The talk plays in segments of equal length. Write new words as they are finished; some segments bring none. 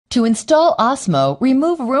To install OSMO,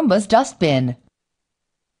 remove Roomba's dustbin.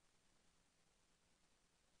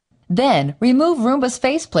 Then, remove Roomba's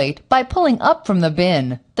faceplate by pulling up from the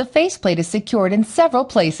bin. The faceplate is secured in several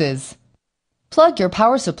places. Plug your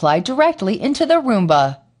power supply directly into the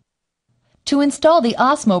Roomba. To install the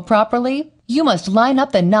OSMO properly, you must line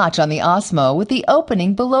up the notch on the OSMO with the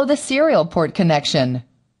opening below the serial port connection.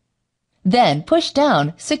 Then push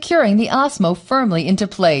down, securing the OSMO firmly into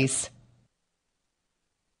place.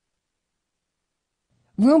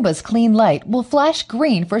 Roomba's clean light will flash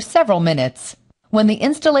green for several minutes. When the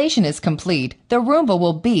installation is complete, the Roomba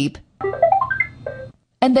will beep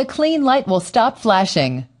and the clean light will stop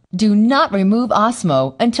flashing. Do not remove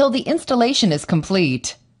OSMO until the installation is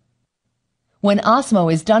complete. When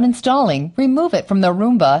OSMO is done installing, remove it from the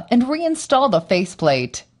Roomba and reinstall the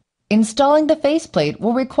faceplate. Installing the faceplate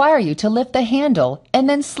will require you to lift the handle and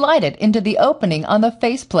then slide it into the opening on the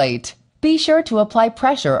faceplate. Be sure to apply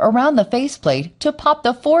pressure around the faceplate to pop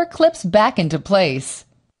the 4 clips back into place.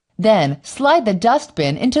 Then, slide the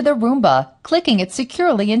dustbin into the Roomba, clicking it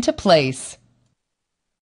securely into place.